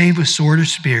not save with sword or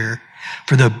spear,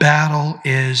 for the battle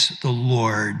is the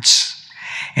Lord's.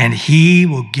 And he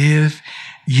will give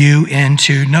you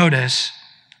into, notice,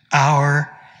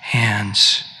 our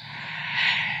hands.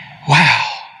 Wow.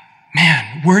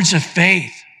 Man, words of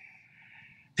faith,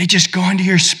 they just go into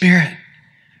your spirit.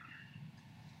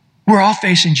 We're all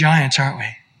facing giants, aren't we?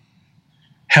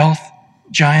 Health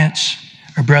giants.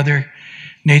 Our brother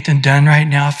Nathan Dunn right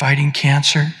now fighting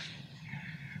cancer.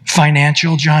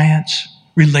 Financial giants.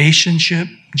 relationship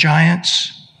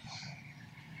giants,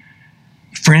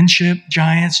 friendship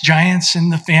giants, giants in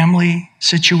the family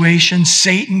situation,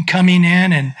 Satan coming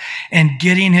in and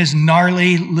getting his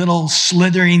gnarly little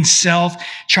slithering self,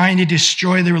 trying to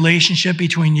destroy the relationship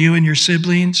between you and your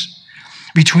siblings,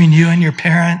 between you and your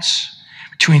parents,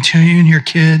 between you and your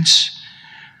kids,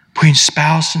 between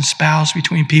spouse and spouse,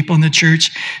 between people in the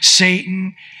church.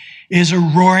 Satan is a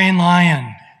roaring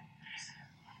lion,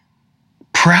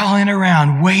 prowling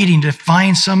around, waiting to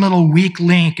find some little weak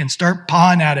link and start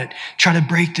pawing at it, try to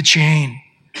break the chain.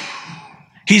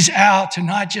 He's out to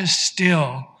not just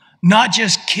steal, not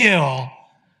just kill,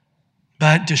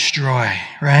 but destroy,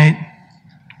 right?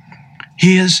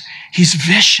 He's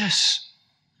vicious.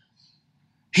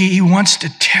 He wants to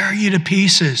tear you to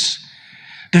pieces.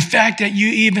 The fact that you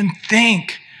even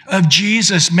think of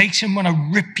Jesus makes him want to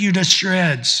rip you to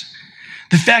shreds.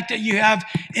 The fact that you have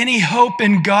any hope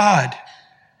in God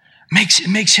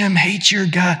makes him hate your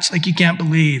guts like you can't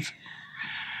believe.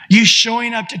 You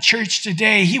showing up to church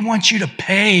today, he wants you to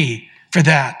pay for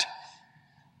that.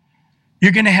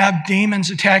 You're going to have demons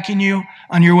attacking you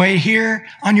on your way here,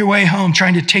 on your way home,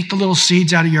 trying to take the little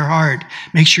seeds out of your heart.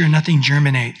 Make sure nothing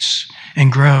germinates and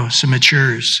grows and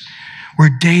matures.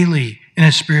 We're daily in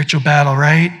a spiritual battle,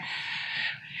 right?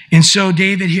 And so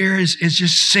David here is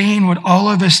just saying what all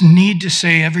of us need to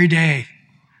say every day.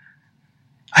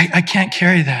 I can't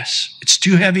carry this. It's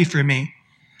too heavy for me.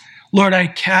 Lord, I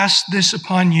cast this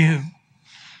upon you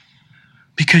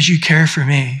because you care for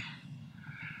me.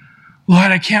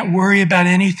 Lord, I can't worry about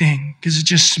anything because it's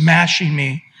just smashing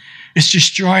me. It's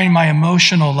destroying my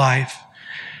emotional life.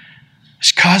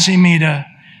 It's causing me to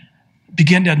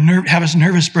begin to have a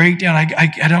nervous breakdown.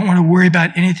 I don't want to worry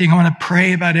about anything. I want to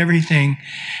pray about everything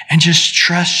and just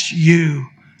trust you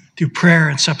through prayer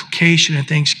and supplication and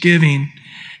thanksgiving,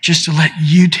 just to let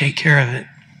you take care of it.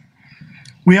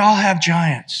 We all have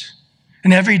giants.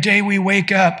 And every day we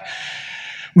wake up,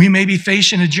 we may be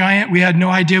facing a giant we had no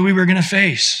idea we were going to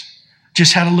face.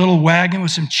 Just had a little wagon with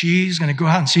some cheese, going to go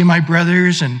out and see my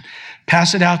brothers and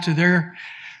pass it out to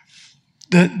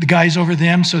the guys over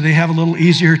them so they have a little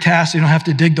easier task. They don't have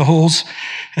to dig the holes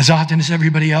as often as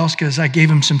everybody else because I gave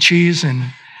them some cheese. And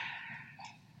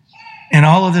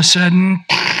all of a sudden,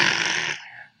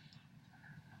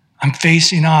 I'm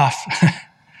facing off.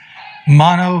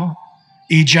 Mono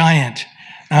e giant.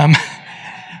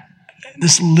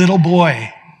 This little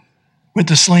boy with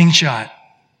the slingshot.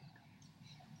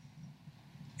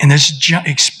 And this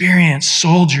experienced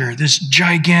soldier, this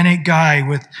gigantic guy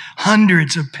with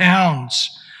hundreds of pounds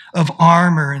of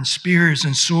armor and spears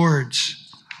and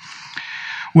swords.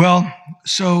 Well,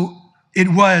 so it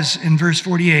was in verse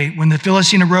 48 when the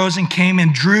Philistine arose and came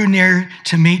and drew near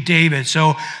to meet David.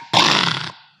 So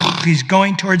he's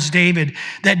going towards David,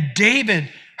 that David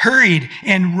hurried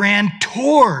and ran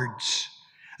towards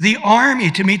the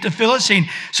army to meet the Philistine.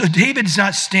 So David's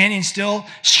not standing still,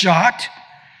 shocked.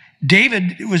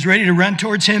 David was ready to run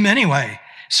towards him anyway.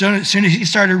 So as soon as he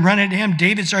started running at him,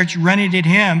 David starts running at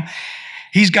him.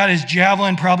 He's got his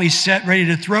javelin probably set, ready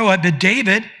to throw it, but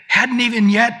David hadn't even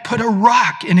yet put a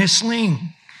rock in his sling.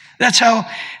 That's how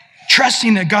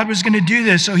trusting that God was going to do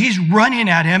this. So he's running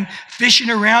at him,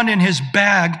 fishing around in his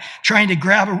bag, trying to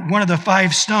grab one of the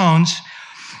 5 stones.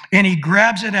 And he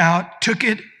grabs it out, took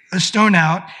a stone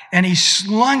out, and he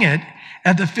slung it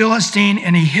at the Philistine,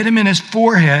 and he hit him in his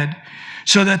forehead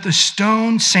so that the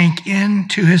stone sank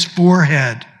into his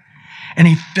forehead, and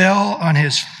he fell on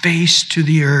his face to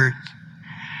the earth.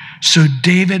 So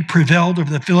David prevailed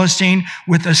over the Philistine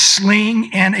with a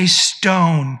sling and a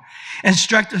stone, and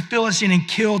struck the Philistine and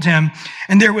killed him.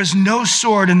 And there was no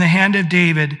sword in the hand of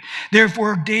David.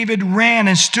 Therefore David ran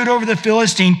and stood over the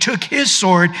Philistine, took his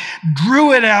sword,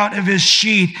 drew it out of his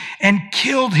sheath, and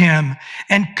killed him,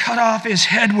 and cut off his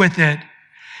head with it.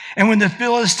 And when the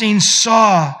Philistines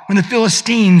saw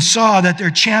that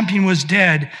their champion was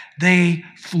dead, they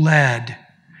fled.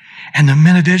 And the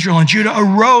men of Israel and Judah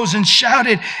arose and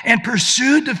shouted and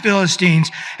pursued the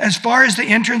Philistines as far as the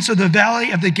entrance of the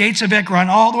valley of the gates of Ekron,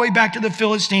 all the way back to the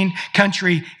Philistine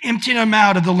country, emptying them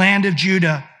out of the land of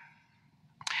Judah.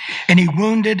 And the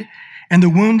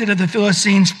wounded of the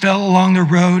Philistines fell along the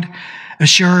road of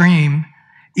Shaaraim,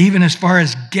 even as far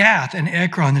as Gath and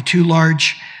Ekron, the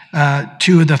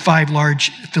two of the 5 large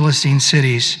Philistine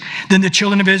cities. Then the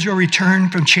children of Israel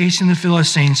returned from chasing the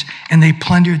Philistines, and they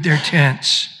plundered their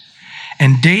tents.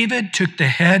 And David took the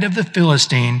head of the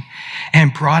Philistine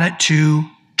and brought it to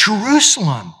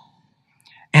Jerusalem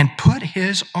and put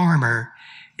his armor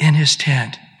in his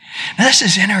tent. Now, this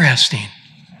is interesting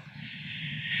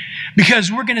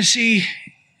because we're going to see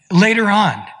later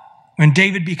on when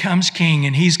David becomes king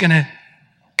and he's going to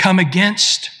come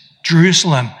against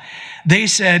Jerusalem, they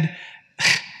said,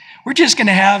 we're just going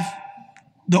to have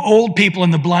the old people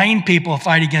and the blind people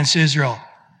fight against Israel.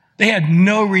 They had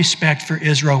no respect for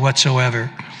Israel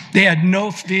whatsoever. They had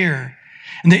no fear.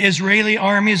 And the Israeli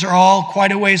armies are all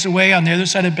quite a ways away on the other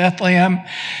side of Bethlehem,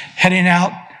 heading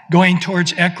out, going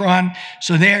towards Ekron.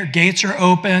 So their gates are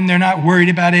open. They're not worried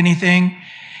about anything.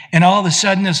 And all of a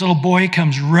sudden, this little boy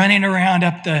comes running around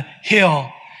up the hill,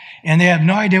 and they have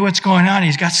no idea what's going on.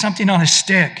 He's got something on a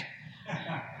stick.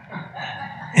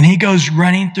 And he goes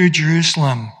running through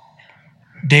Jerusalem.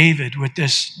 David, with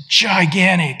this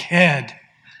gigantic head,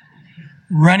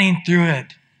 running through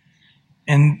it,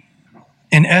 and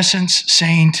in essence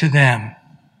saying to them,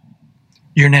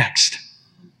 you're next.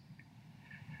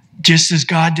 Just as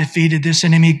God defeated this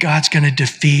enemy, God's going to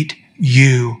defeat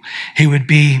you. It would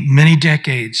be many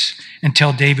decades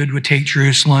until David would take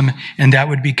Jerusalem, and that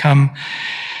would become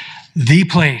the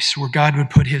place where God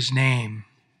would put his name.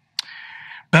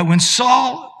 But when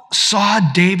Saul saw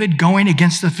David going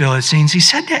against the Philistines, he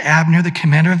said to Abner, the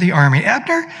commander of the army,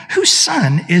 Abner, whose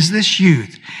son is this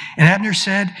youth? And Abner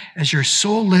said, as your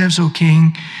soul lives, O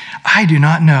king, I do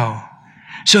not know.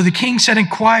 So the king said,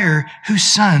 inquire whose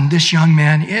son this young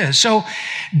man is. So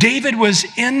David was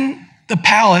in the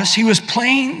palace. He was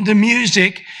playing the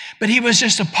music, but he was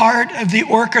just a part of the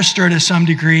orchestra to some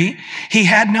degree. He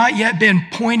had not yet been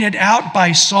pointed out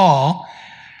by Saul.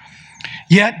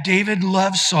 Yet David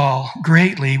loved Saul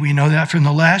greatly. We know that from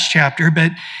the last chapter,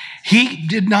 but he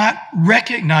did not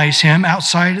recognize him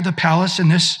outside of the palace in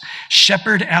this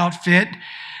shepherd outfit.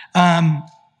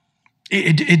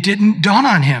 It didn't dawn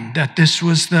on him that this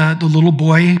was the little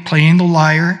boy playing the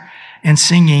lyre and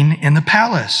singing in the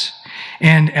palace.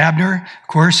 And Abner, of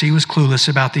course, he was clueless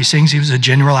about these things. He was a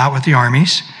general out with the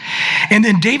armies. And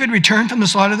then David returned from the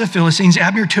slaughter of the Philistines.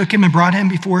 Abner took him and brought him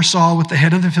before Saul with the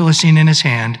head of the Philistine in his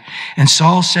hand. And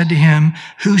Saul said to him,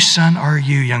 whose son are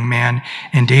you, young man?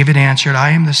 And David answered,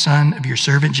 I am the son of your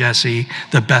servant Jesse,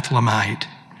 the Bethlehemite.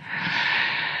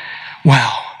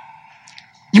 Wow.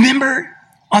 You remember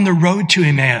on the road to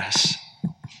Emmaus,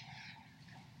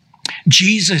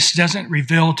 Jesus doesn't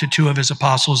reveal to two of his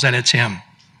apostles that it's him.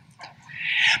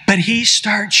 But he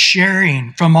starts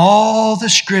sharing from all the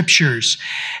scriptures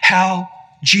how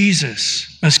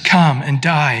Jesus must come and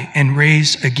die and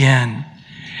raise again.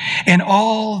 And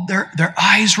all their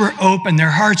eyes were open,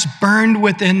 their hearts burned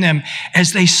within them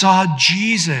as they saw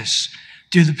Jesus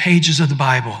through the pages of the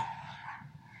Bible.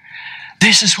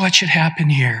 This is what should happen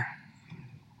here.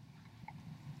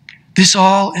 This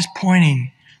all is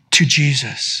pointing to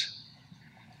Jesus.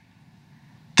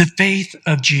 The faith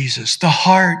of Jesus, the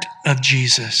heart of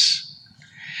Jesus.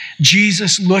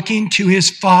 Jesus looking to his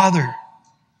Father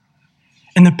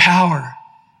and the power.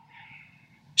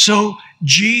 So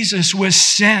Jesus was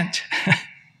sent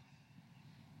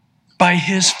by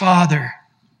his Father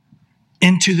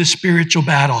into the spiritual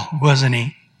battle, wasn't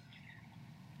he?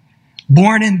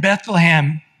 Born in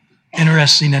Bethlehem,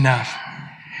 interesting enough,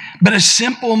 but a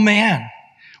simple man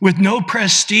with no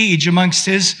prestige amongst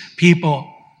his people.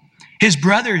 His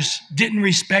brothers didn't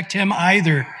respect him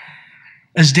either,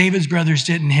 as David's brothers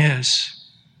didn't his.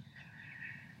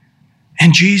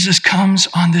 And Jesus comes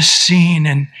on the scene,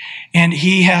 and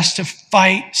he has to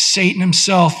fight Satan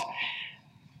himself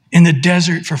in the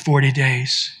desert for 40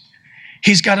 days.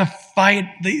 He's got to fight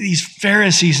these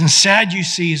Pharisees and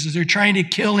Sadducees as they're trying to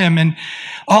kill him, and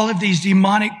all of these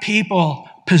demonic people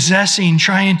possessing,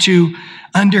 trying to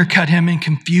undercut him and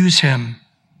confuse him.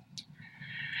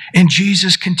 And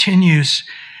Jesus continues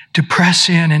to press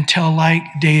in until, like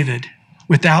David,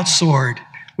 without sword,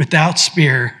 without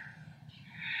spear,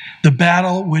 the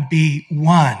battle would be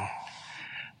won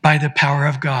by the power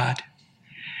of God,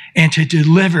 and to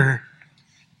deliver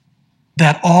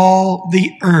that all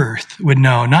the earth would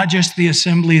know, not just the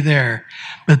assembly there,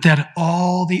 but that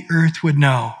all the earth would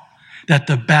know that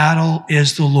the battle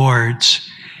is the Lord's,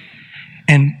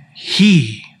 and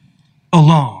he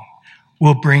alone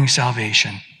will bring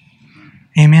salvation.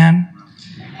 Amen.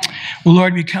 Well,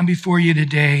 Lord, we come before you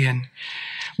today, and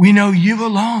we know you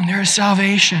alone, there is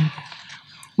salvation.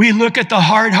 We look at the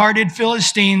hard-hearted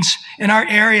Philistines in our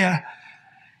area,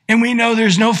 and we know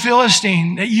there's no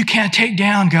Philistine that you can't take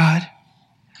down, God.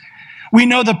 We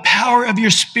know the power of your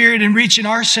Spirit in reaching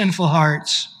our sinful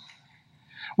hearts.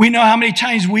 We know how many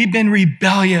times we've been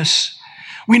rebellious.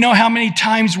 We know how many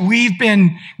times we've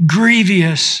been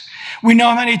grievous. We know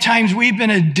how many times we've been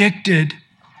addicted.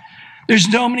 There's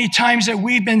so many times that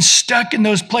we've been stuck in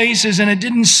those places and it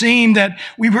didn't seem that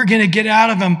we were going to get out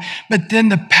of them. But then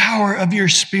the power of your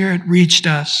Spirit reached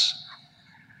us.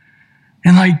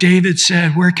 And like David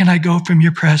said, where can I go from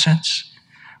your presence?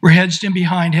 We're hedged in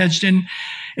behind, hedged in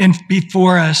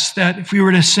before us, that if we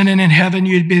were to sin in heaven,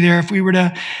 you'd be there. If we were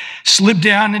to slip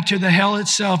down into the hell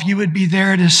itself, you would be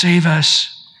there to save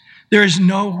us. There is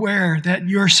nowhere that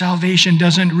your salvation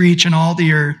doesn't reach in all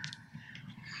the earth.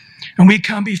 And we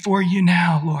come before you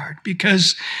now, Lord,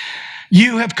 because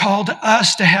you have called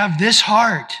us to have this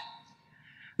heart,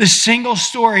 this single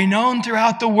story known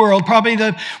throughout the world, probably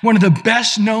one of the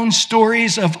best known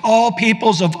stories of all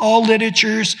peoples, of all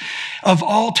literatures, of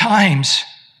all times.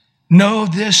 Know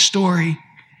this story.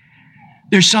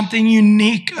 There's something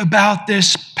unique about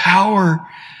this power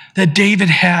that David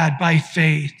had by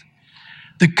faith,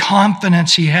 the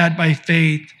confidence he had by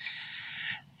faith.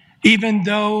 Even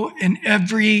though in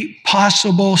every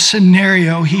possible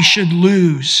scenario he should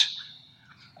lose,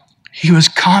 he was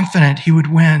confident he would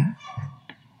win.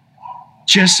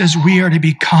 Just as we are to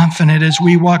be confident as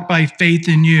we walk by faith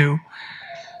in you,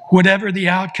 whatever the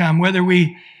outcome, whether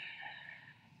we,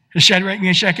 Shadrach,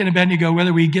 Meshach, and Abednego,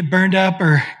 whether we get burned up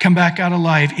or come back out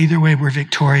alive, either way we're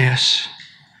victorious.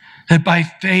 That by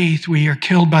faith we are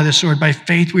killed by the sword. By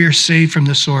faith we are saved from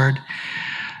the sword.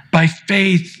 By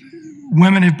faith,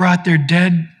 women have brought their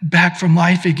dead back from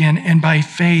life again. And by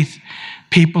faith,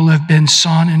 people have been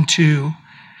sawn in two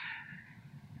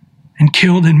and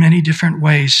killed in many different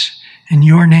ways. And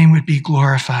your name would be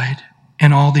glorified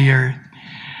in all the earth.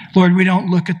 Lord, we don't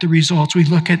look at the results. We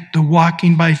look at the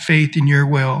walking by faith in your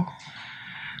will.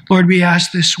 Lord, we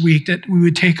ask this week that we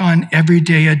would take on every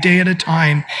day, a day at a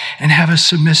time, and have a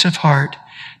submissive heart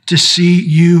to see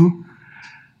you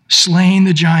slaying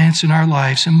the giants in our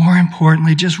lives. And more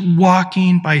importantly, just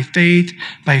walking by faith,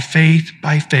 by faith,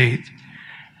 by faith,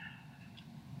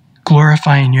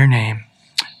 glorifying your name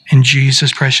in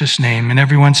Jesus' precious name. And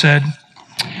everyone said,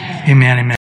 amen, amen.